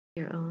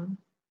your own.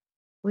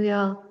 We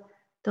all,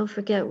 don't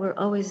forget, we're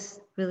always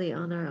really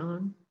on our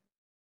own,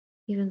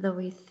 even though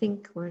we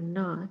think we're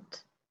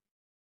not.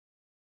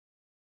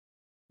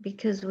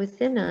 Because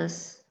within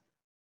us,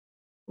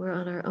 we're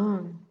on our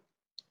own.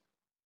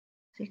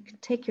 So you can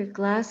take your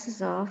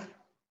glasses off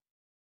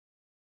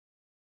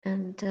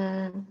and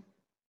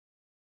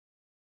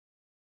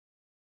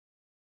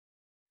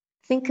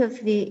think of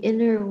the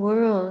inner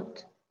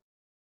world.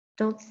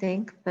 Don't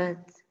think,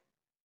 but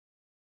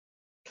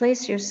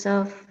place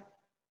yourself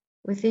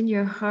within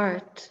your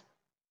heart.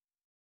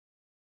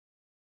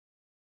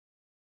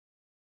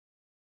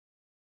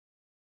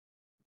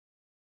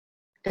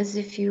 As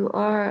if you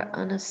are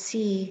on a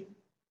sea,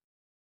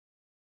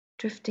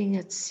 drifting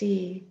at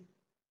sea,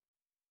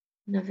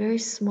 in a very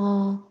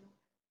small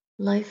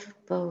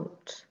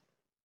lifeboat.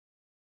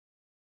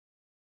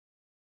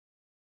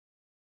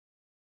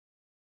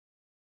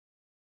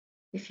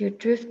 If you're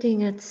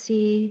drifting at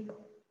sea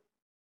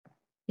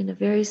in a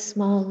very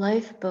small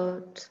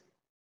lifeboat,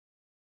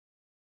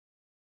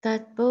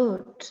 that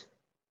boat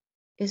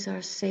is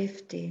our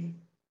safety.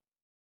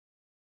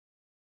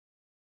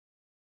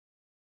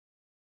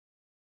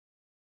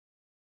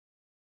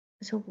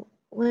 So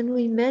when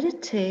we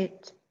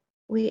meditate,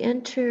 we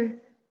enter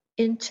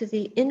into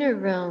the inner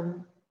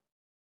realm,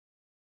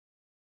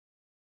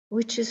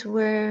 which is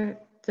where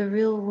the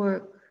real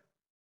work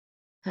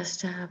has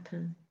to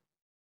happen.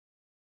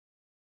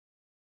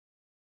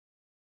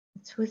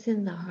 It's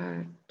within the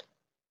heart.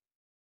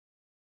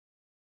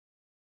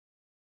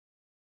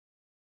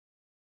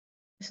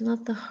 It's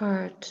not the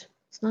heart,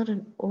 it's not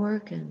an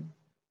organ,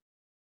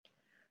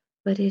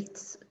 but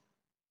it's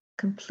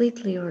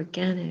completely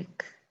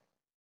organic.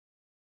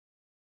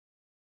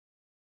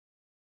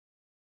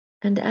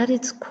 And at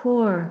its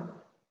core,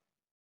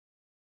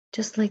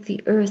 just like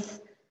the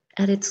earth,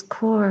 at its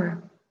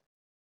core,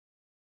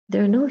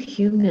 there are no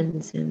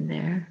humans in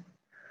there.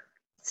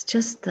 It's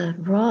just the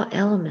raw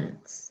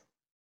elements.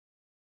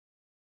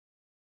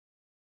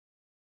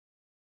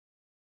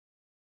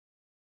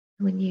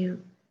 When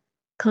you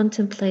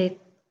contemplate,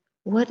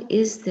 what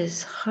is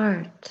this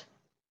heart?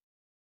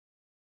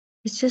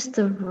 It's just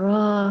the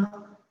raw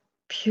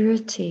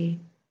purity,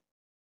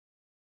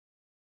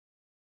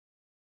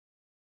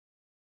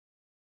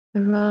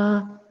 the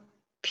raw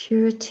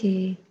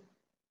purity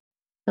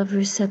of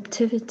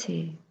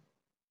receptivity.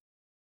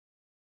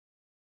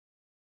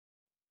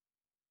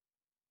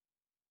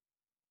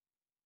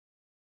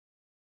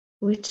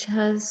 Which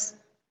has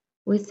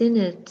within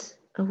it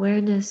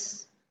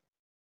awareness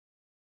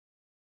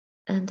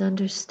and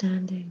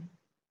understanding.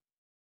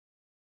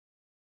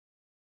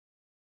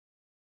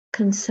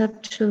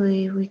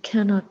 Conceptually, we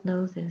cannot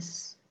know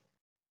this.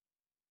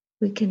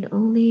 We can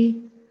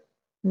only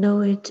know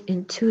it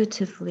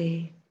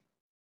intuitively.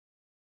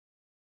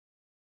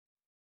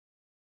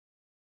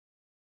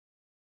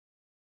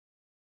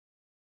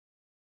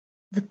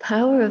 The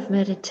power of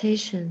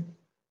meditation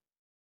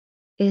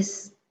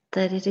is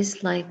that it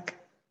is like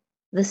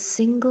the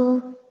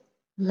single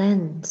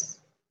lens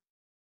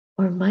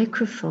or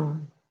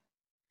microphone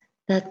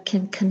that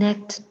can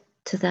connect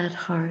to that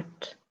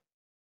heart,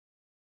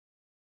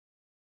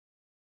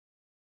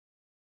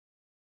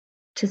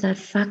 to that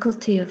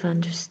faculty of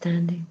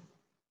understanding.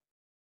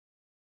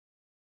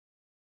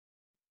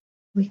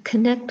 We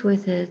connect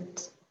with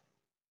it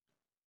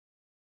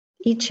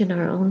each in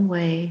our own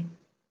way,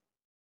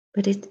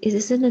 but it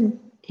isn't an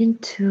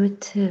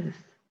intuitive,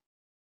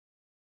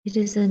 it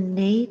is a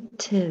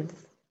native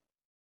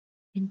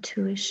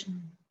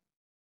intuition,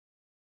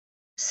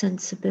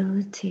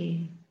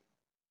 sensibility,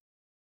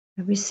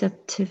 a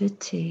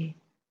receptivity.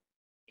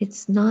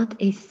 It's not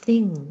a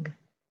thing.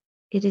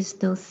 It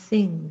is no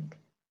thing.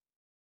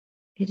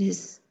 It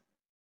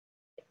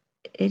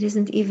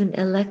isn't even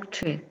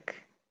electric,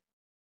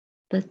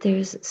 but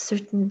there's a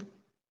certain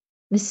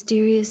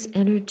mysterious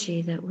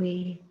energy that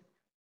we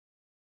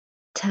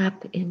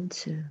tap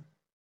into.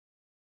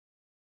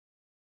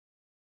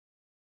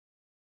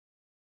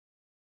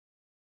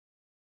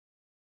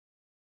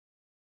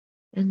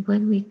 And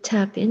when we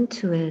tap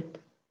into it,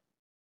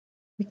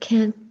 we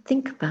can't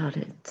think about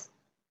it.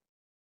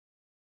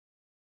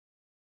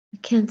 We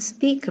can't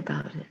speak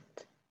about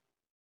it.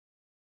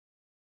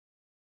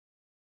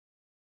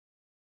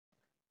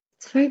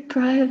 It's very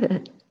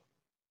private.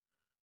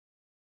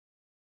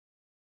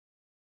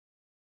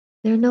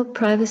 There are no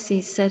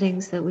privacy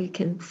settings that we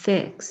can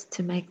fix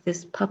to make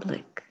this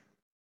public.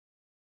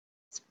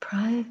 It's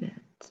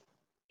private,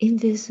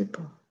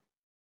 invisible,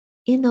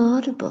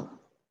 inaudible,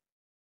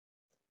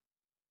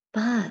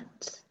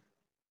 but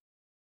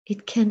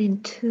it can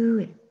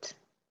intuit.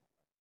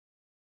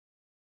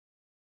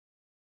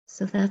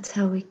 So that's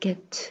how we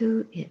get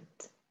to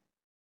it.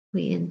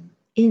 We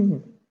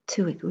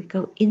into it, we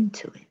go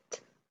into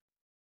it.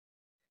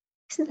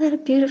 Isn't that a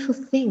beautiful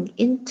thing?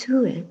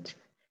 Into it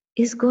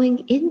is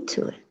going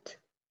into it.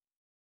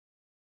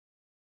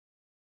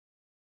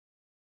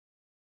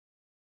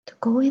 To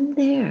go in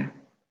there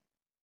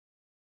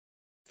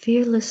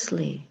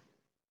fearlessly.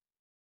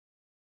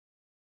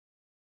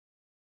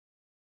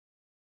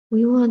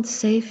 We want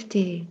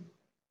safety.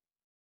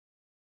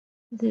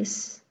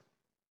 This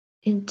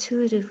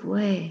intuitive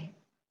way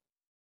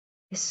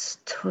is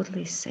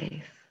totally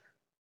safe.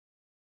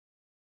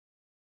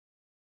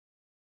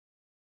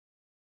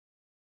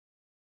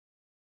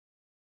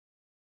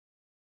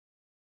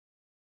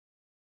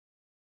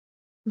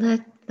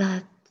 Let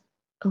that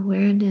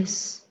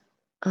awareness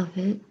of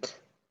it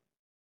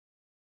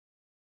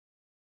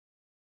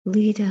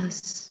lead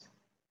us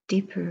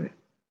deeper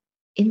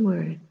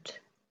inwardly.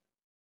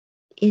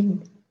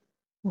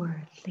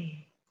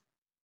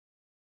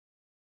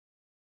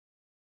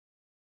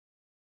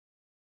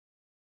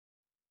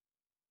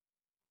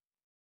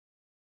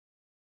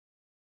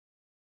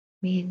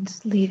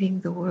 Means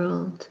leaving the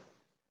world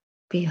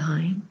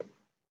behind.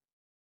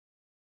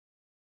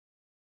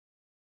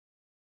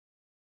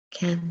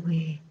 Can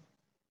we,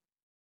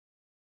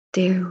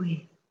 dare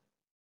we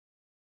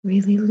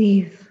really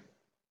leave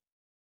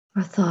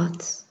our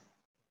thoughts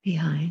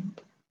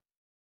behind?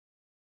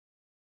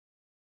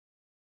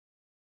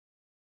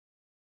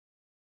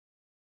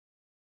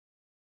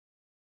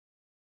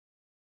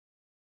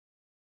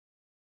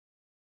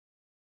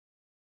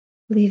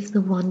 Leave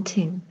the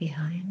wanting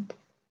behind.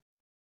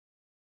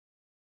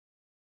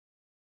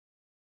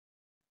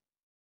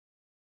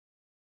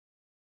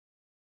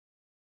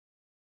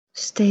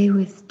 Stay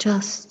with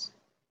just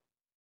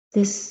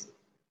this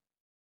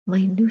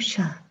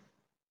minutia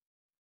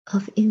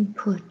of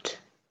input.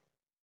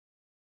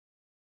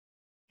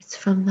 It's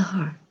from the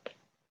heart.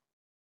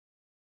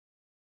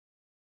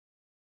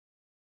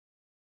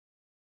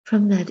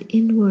 From that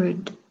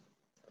inward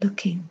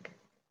looking,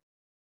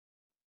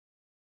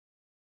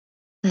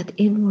 that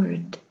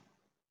inward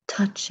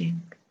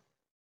touching.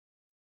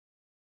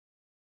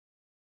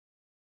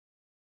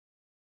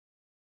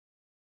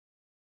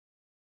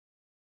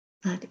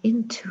 That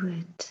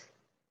intuitive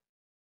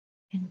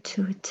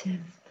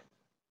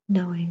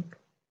knowing.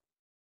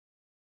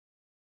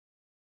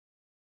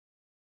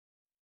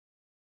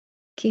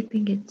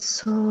 Keeping it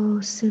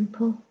so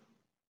simple.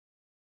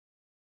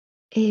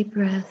 A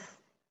breath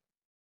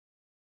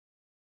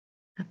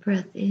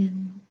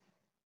in,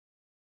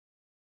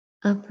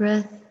 a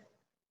breath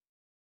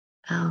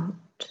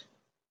out.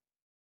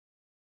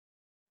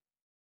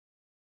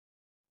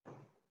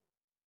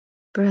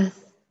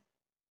 Breath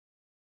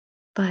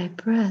by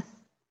breath,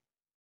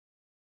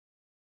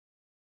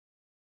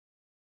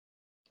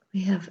 we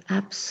have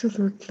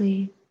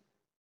absolutely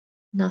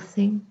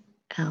nothing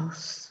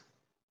else.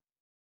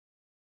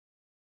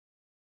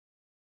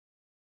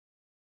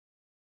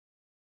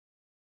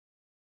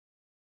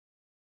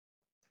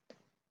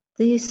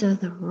 These are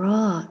the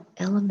raw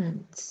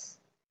elements,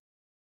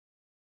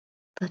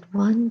 but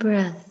one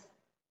breath,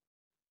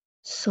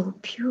 so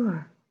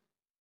pure,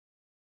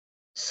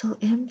 so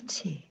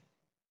empty,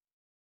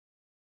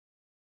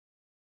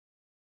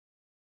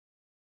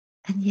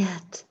 and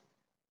yet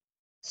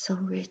so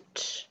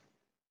rich,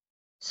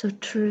 so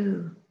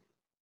true,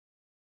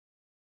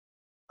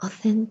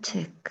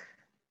 authentic.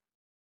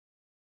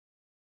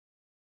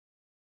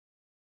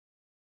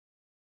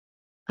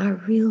 Our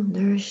real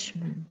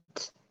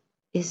nourishment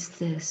is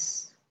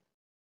this.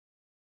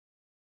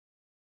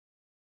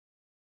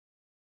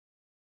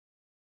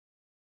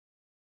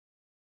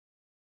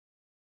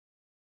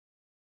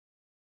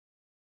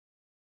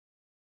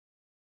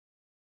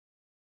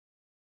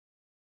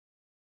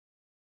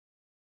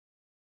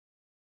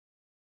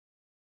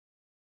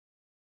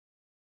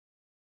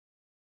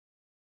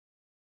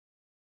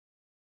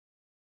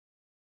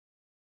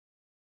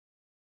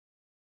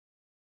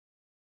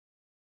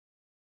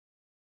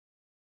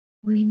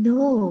 We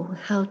know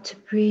how to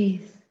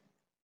breathe.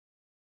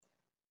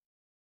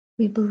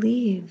 We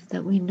believe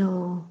that we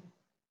know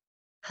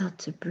how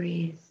to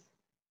breathe.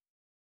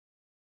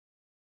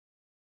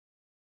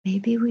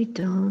 Maybe we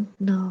don't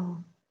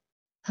know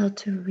how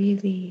to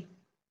really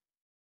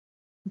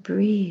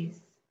breathe,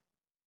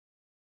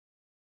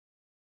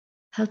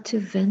 how to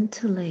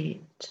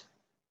ventilate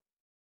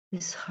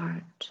this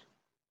heart.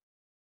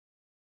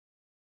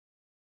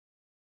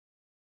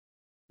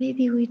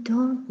 Maybe we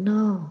don't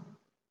know.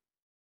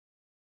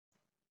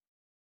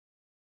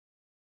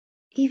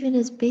 Even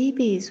as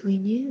babies we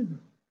knew,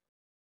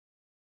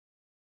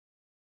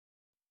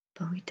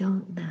 but we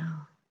don't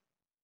now.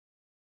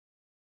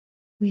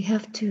 We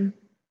have to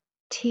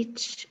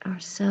teach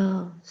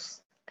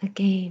ourselves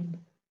again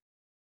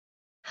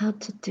how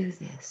to do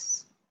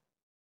this.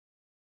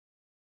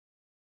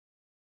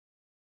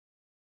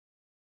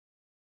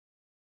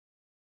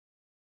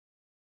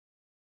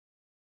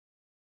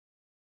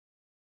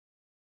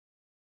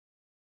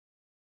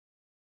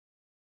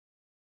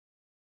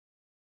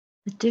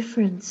 The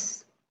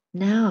difference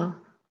now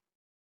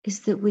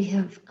is that we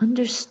have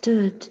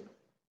understood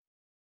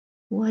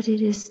what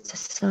it is to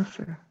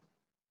suffer.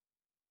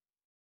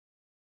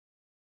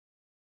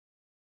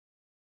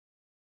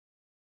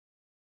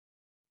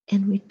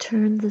 And we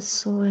turn the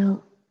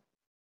soil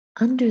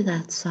under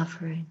that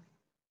suffering.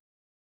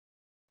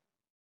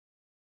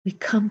 We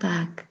come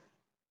back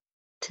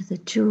to the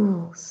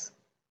jewels,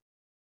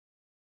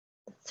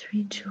 the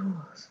three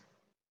jewels.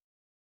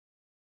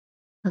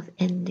 of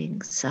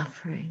ending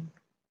suffering.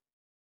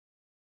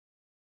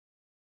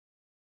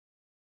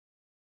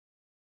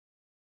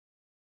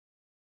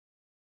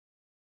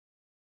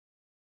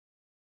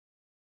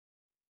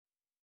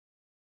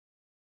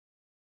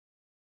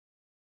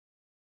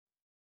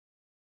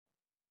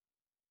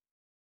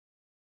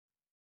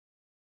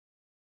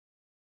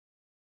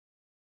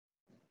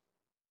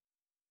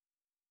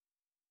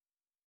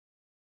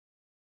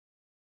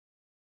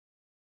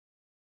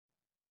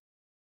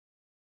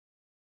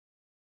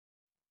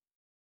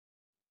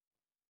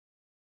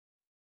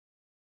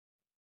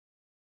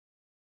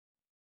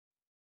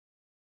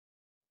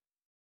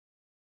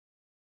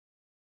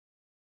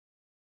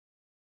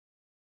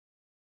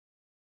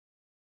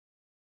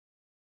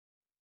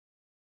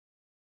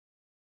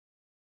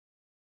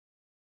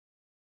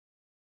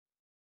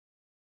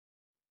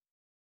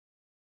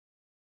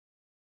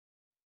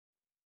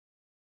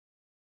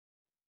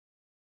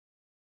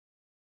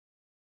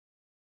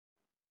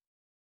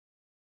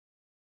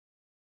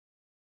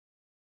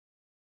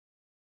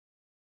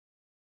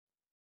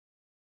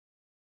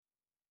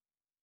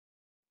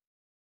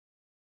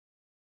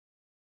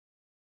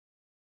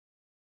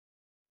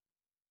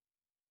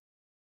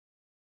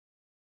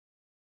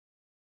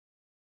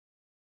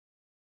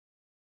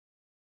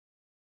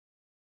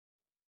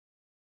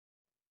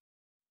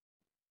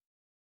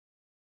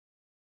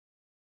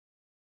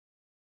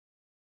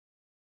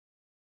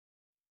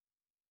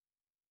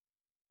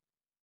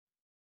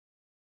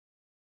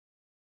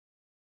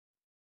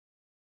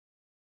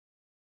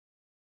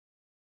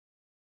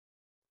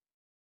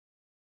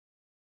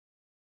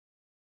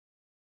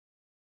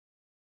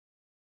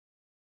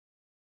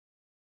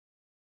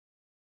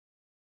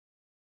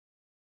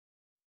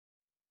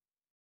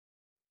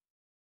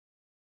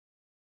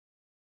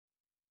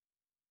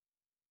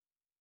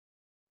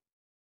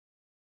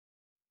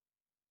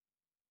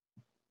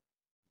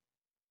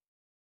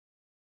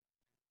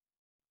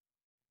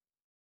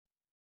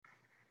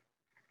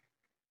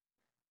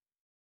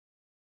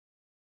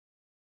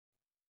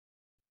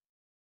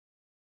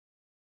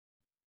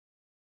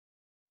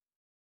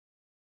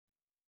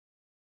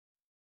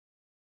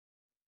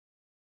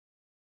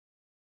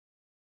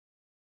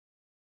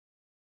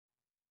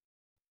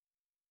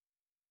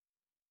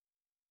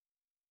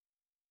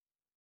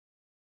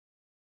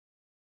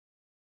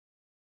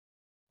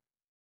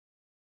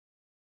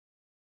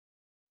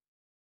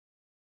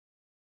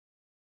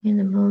 In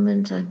a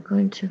moment, I'm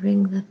going to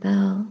ring the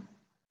bell.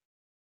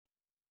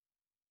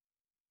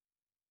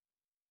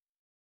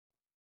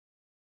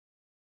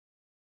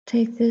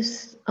 Take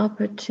this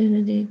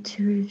opportunity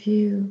to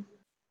review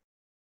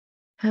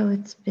how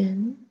it's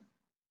been.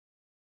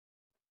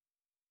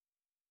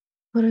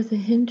 What are the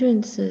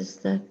hindrances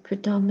that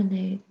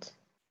predominate?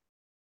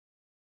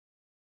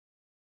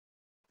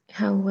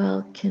 How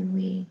well can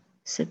we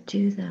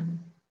subdue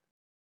them?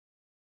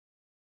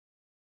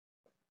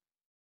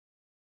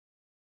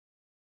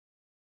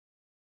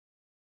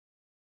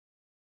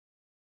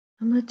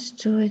 How much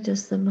joy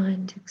does the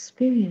mind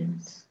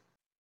experience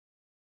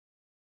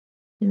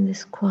in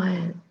this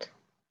quiet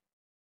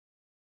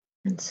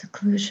and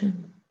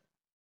seclusion?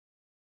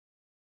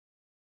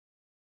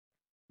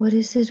 What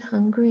is it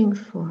hungering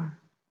for?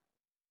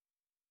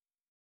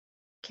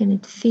 Can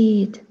it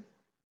feed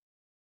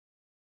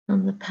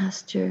on the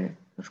pasture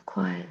of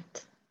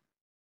quiet?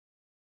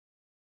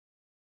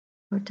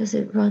 Or does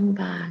it run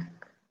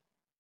back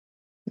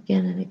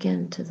again and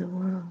again to the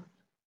world?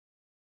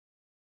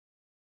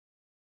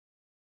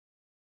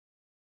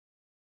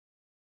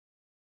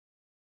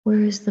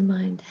 Where is the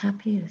mind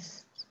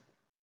happiest,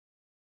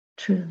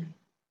 truly?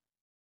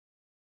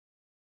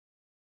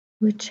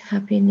 Which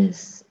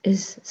happiness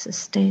is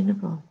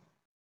sustainable?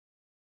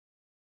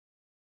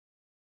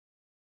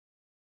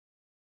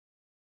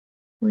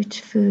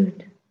 Which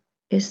food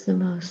is the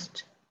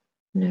most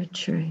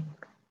nurturing?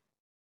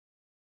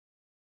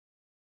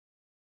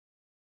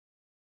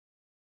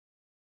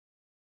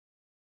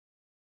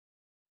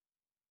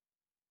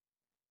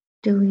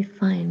 Do we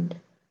find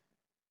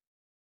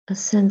a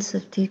sense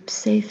of deep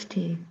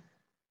safety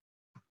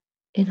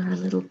in our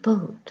little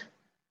boat?